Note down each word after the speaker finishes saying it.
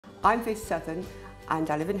I'm Southorn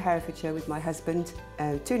and I live in Herefordshire with my husband,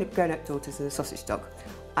 two grown-up daughters and a sausage dog.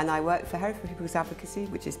 And I work for Herefordshire Advocacy,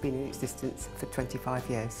 which has been in existence for 25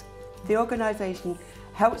 years. The organisation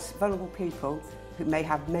helps vulnerable people who may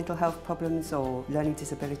have mental health problems or learning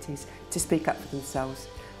disabilities to speak up for themselves.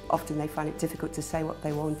 Often they find it difficult to say what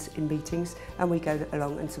they want in meetings, and we go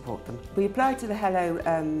along and support them. We applied to the Hello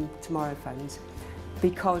Tomorrow Fund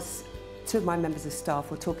because two of my members of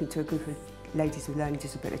staff were talking to a group of ladies with learning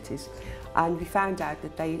disabilities, and we found out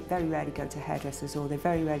that they very rarely go to hairdressers or they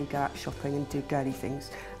very rarely go out shopping and do girly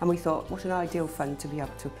things, and we thought what an ideal fund to be able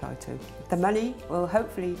to apply to. The money will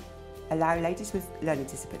hopefully allow ladies with learning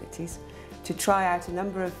disabilities to try out a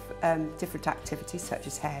number of different activities such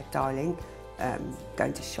as hair styling,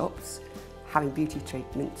 going to shops, having beauty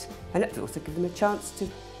treatment, and it'll also give them a chance to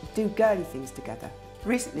do girly things together.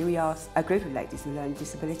 Recently we asked a group of ladies with learning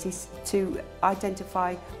disabilities to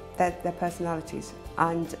identify their personalities,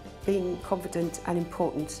 and being confident and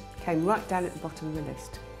important came right down at the bottom of the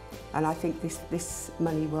list. And I think this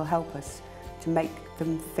money will help us to make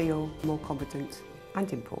them feel more confident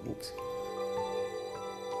and important.